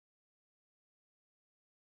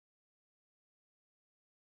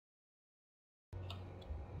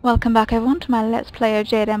Welcome back everyone to my Let's Play of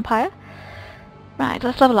Jade Empire. Right,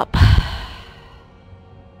 let's level up.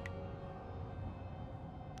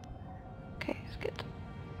 Okay, that's good.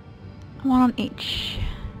 One on each.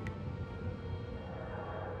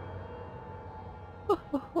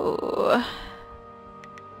 Ooh.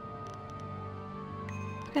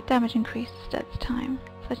 Get damage increased at time.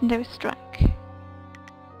 Legendary strike.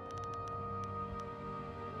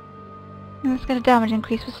 And let's get a damage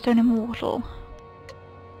increase for Stone Immortal.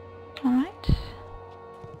 Alright.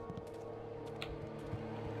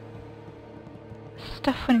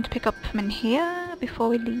 Stuff we need to pick up from in here before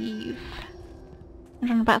we leave. And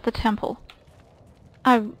run back to the temple.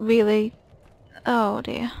 Oh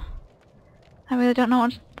dear. I really don't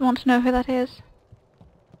want to know who that is.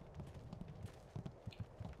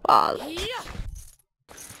 Buzz.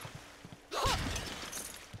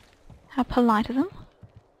 How polite of them.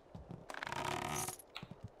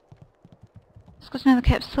 Got another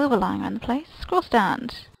kept silver lying around the place. Scroll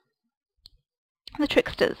stand. The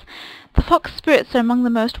tricksters. The fox spirits are among the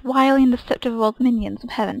most wily and deceptive of all the minions of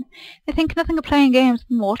heaven. They think nothing of playing games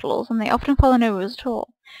with mortals, and they often follow no rules at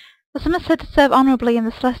all. But some are said to serve honourably in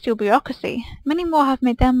the celestial bureaucracy. Many more have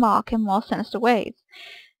made their mark in more sinister ways.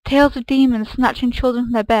 Tales of demons snatching children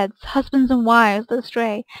from their beds, husbands and wives that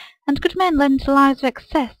stray, and good men led into lives of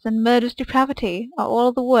excess and murderous depravity are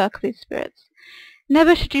all the work of these spirits.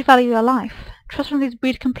 Never should you value your life. Trust from these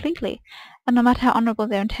breed completely, and no matter how honourable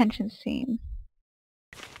their intentions seem.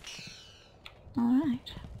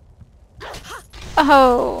 Alright.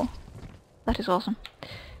 Oh! That is awesome.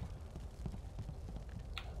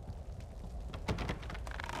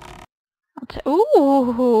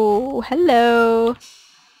 Ooh! Hello!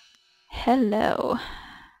 Hello.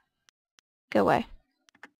 Go away.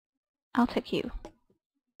 I'll take you.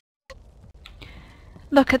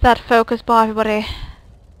 Look at that focus bar, everybody.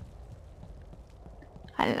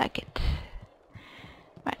 I like it.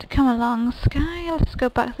 Right, come along, Sky. Let's go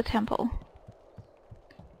back to the temple.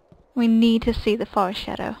 We need to see the forest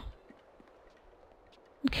shadow.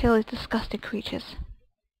 And kill these disgusting creatures.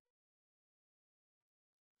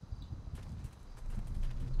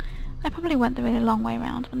 I probably went the really long way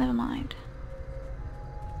around, but never mind.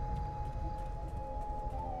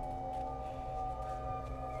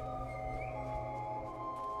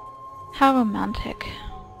 How romantic.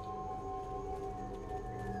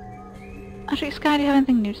 Actually, Sky, do you have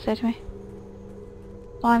anything new to say to me?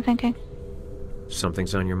 While I'm thinking?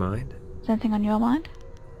 Something's on your mind? Is anything on your mind?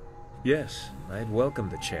 Yes, I'd welcome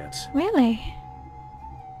the chance. Really?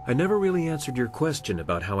 I never really answered your question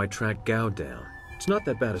about how I tracked Gao down. It's not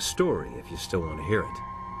that bad a story if you still want to hear it.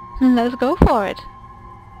 Let's go for it.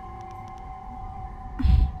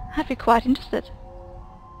 I'd be quite interested.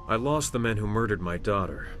 I lost the men who murdered my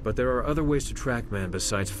daughter, but there are other ways to track men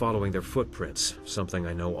besides following their footprints, something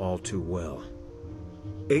I know all too well.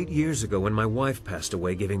 8 years ago, when my wife passed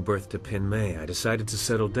away giving birth to Pin Mei, I decided to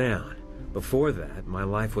settle down. Before that, my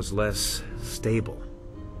life was less stable.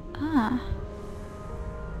 Ah.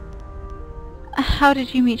 How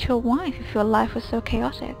did you meet your wife if your life was so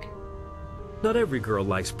chaotic? Not every girl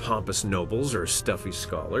likes pompous nobles or stuffy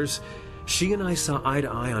scholars. She and I saw eye to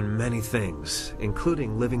eye on many things,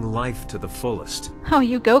 including living life to the fullest. Oh,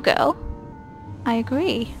 you go, girl. I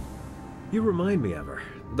agree. You remind me of her.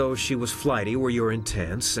 Though she was flighty where you're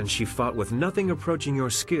intense, and she fought with nothing approaching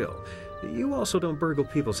your skill. You also don't burgle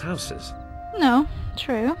people's houses. No,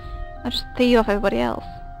 true. I just threw off everybody else.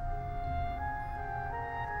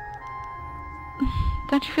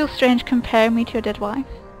 Don't you feel strange comparing me to your dead wife?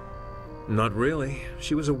 Not really.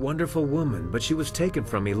 She was a wonderful woman, but she was taken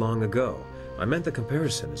from me long ago. I meant the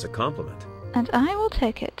comparison as a compliment. And I will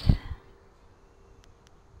take it.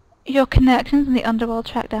 Your connections in the underworld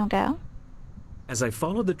track down Gao? As I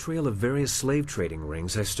followed the trail of various slave trading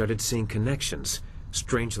rings, I started seeing connections.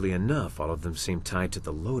 Strangely enough, all of them seemed tied to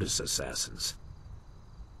the Lotus Assassins.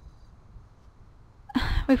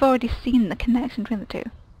 We've already seen the connection between the two.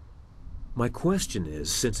 My question is,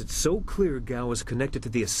 since it's so clear Gao is connected to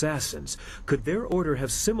the Assassins, could their order have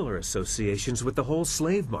similar associations with the whole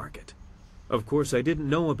slave market? Of course, I didn't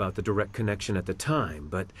know about the direct connection at the time,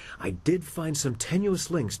 but I did find some tenuous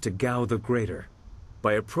links to Gao the Greater.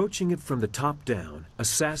 By approaching it from the top down,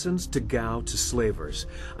 assassins to Gao to slavers,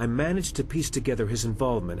 I managed to piece together his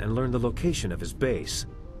involvement and learn the location of his base.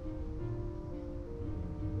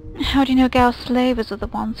 How do you know Gao's slavers are the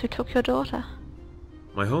ones who took your daughter?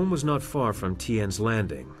 My home was not far from Tian's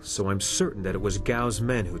Landing, so I'm certain that it was Gao's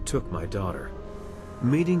men who took my daughter.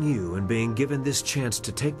 Meeting you and being given this chance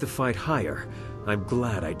to take the fight higher, I'm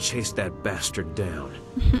glad I chased that bastard down.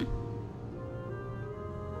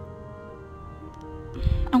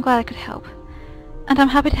 I'm glad I could help. And I'm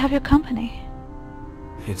happy to have your company.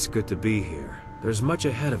 It's good to be here. There's much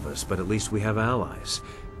ahead of us, but at least we have allies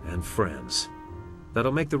and friends.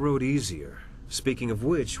 That'll make the road easier. Speaking of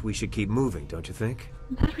which, we should keep moving, don't you think?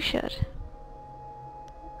 That we should.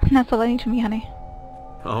 And that's all I need from you, honey.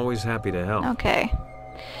 Always happy to help. Okay.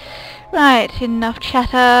 Right, enough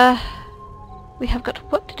chatter. We have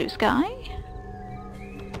got work to do, Sky.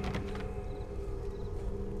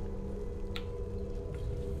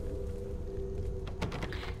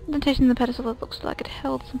 Indentation in the pedestal that looks like it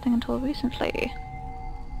held something until recently.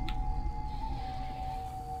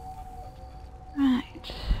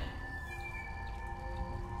 Right.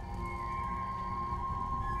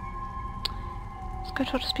 Let's go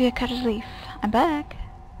toward Spear Catcher's Leaf. I'm back.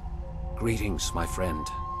 Greetings, my friend.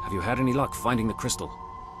 Have you had any luck finding the crystal?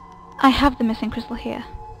 I have the missing crystal here.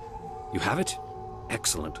 You have it?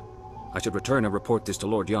 Excellent. I should return and report this to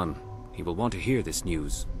Lord Yun. He will want to hear this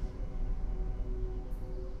news.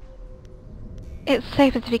 It's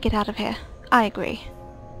safest if we get out of here. I agree.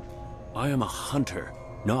 I am a hunter,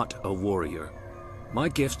 not a warrior. My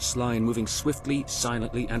gifts lie in moving swiftly,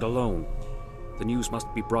 silently, and alone. The news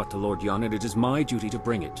must be brought to Lord Yun, and it is my duty to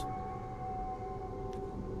bring it.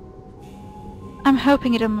 I'm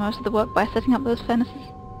hoping you did most of the work by setting up those furnaces.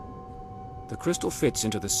 The crystal fits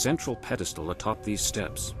into the central pedestal atop these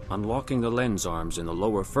steps, unlocking the lens arms in the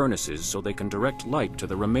lower furnaces so they can direct light to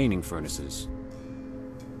the remaining furnaces.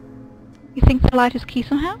 You think the light is key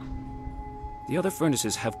somehow? The other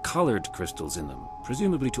furnaces have colored crystals in them,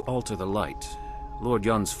 presumably to alter the light. Lord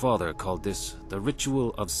Yun's father called this the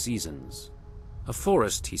ritual of seasons. A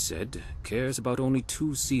forest, he said, cares about only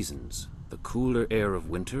 2 seasons. The cooler air of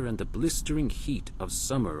winter and the blistering heat of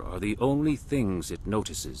summer are the only things it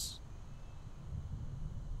notices.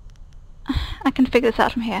 I can figure this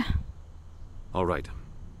out from here. All right.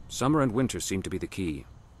 Summer and winter seem to be the key.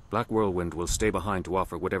 Black Whirlwind will stay behind to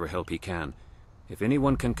offer whatever help he can. If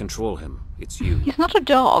anyone can control him, it's you. He's not a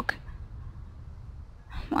dog.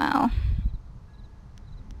 Well,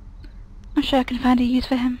 I'm sure I can find a use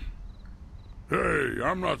for him. Hey,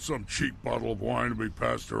 I'm not some cheap bottle of wine to be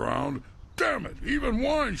passed around. Damn it, even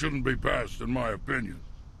wine shouldn't be passed, in my opinion.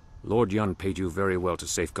 Lord Yun paid you very well to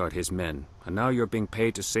safeguard his men, and now you're being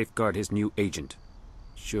paid to safeguard his new agent.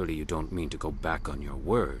 Surely you don't mean to go back on your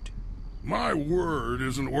word. My word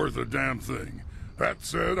isn't worth a damn thing. That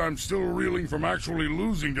said, I'm still reeling from actually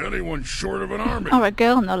losing to anyone short of an army. Or a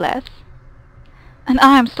girl, no less. And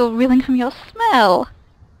I'm still reeling from your smell.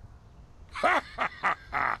 Ha ha ha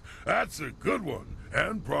ha! That's a good one,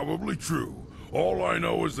 and probably true. All I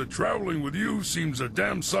know is that traveling with you seems a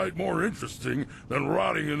damn sight more interesting than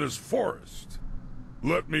rotting in this forest.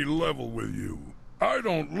 Let me level with you. I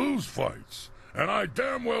don't lose fights, and I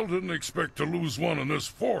damn well didn't expect to lose one in this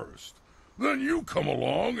forest. Then you come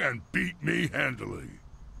along and beat me handily.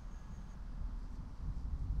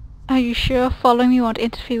 Are you sure following me won't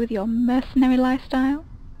interfere with your mercenary lifestyle?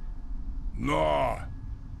 Nah.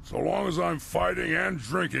 So long as I'm fighting and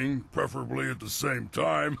drinking, preferably at the same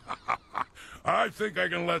time, I think I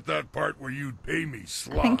can let that part where you'd pay me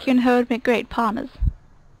slide. I think you and her would make great partners.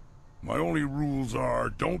 My only rules are,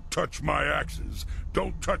 don't touch my axes,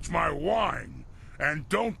 don't touch my wine, and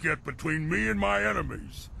don't get between me and my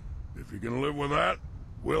enemies. If you can live with that,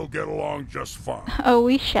 we'll get along just fine. Oh,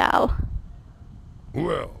 we shall.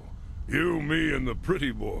 Well, you, me, and the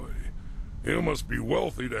pretty boy. You must be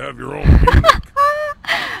wealthy to have your own eunuch.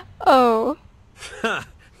 Oh. Ha!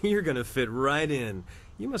 You're gonna fit right in.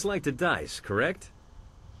 You must like to dice, correct?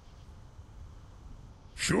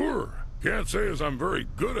 Sure. Can't say as I'm very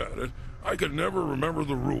good at it. I could never remember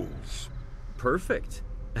the rules. Perfect.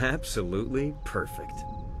 Absolutely perfect.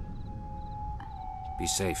 Be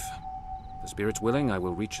safe. If the spirit's willing, I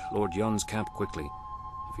will reach Lord Yun's camp quickly.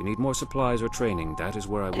 If you need more supplies or training, that is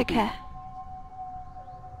where I will Take be. care.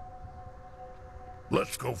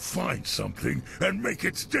 Let's go find something and make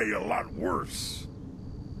its day a lot worse.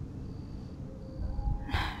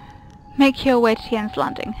 Make your way to Tien's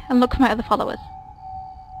Landing and look for my other followers.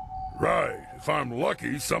 Right. If I'm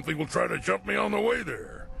lucky, something will try to jump me on the way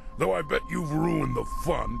there. Though I bet you've ruined the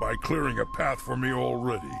fun by clearing a path for me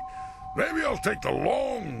already. Maybe I'll take the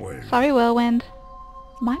long way. Sorry, Whirlwind.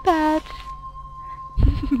 My bad.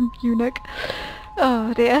 Eunuch.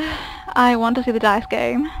 Oh dear. I want to see the dice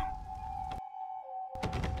game.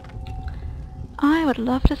 I would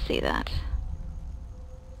love to see that.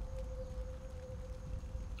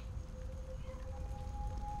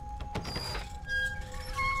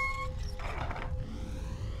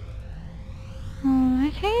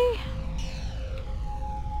 Alrighty.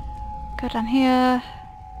 Go down here.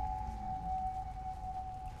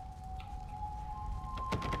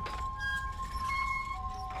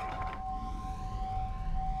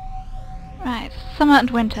 Summer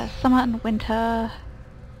and winter, summer and winter.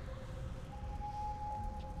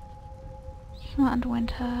 Summer and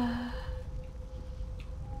winter.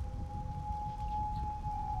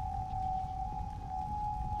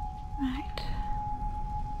 Right.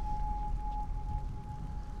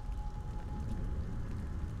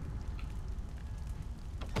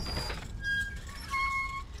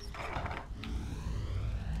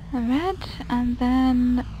 Red and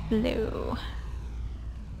then blue.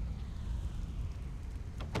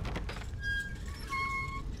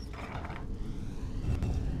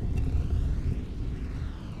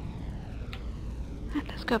 Right,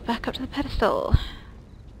 let's go back up to the pedestal.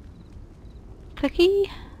 Clicky.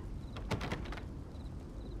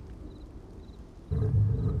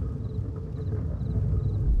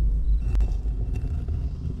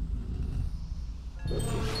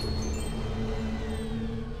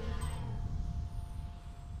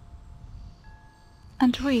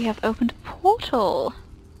 And we have opened a portal.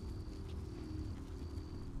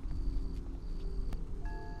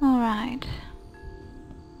 Alright.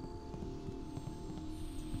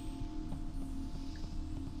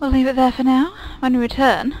 We'll leave it there for now. When we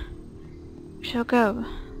return, we shall go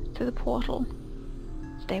to the portal.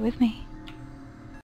 Stay with me.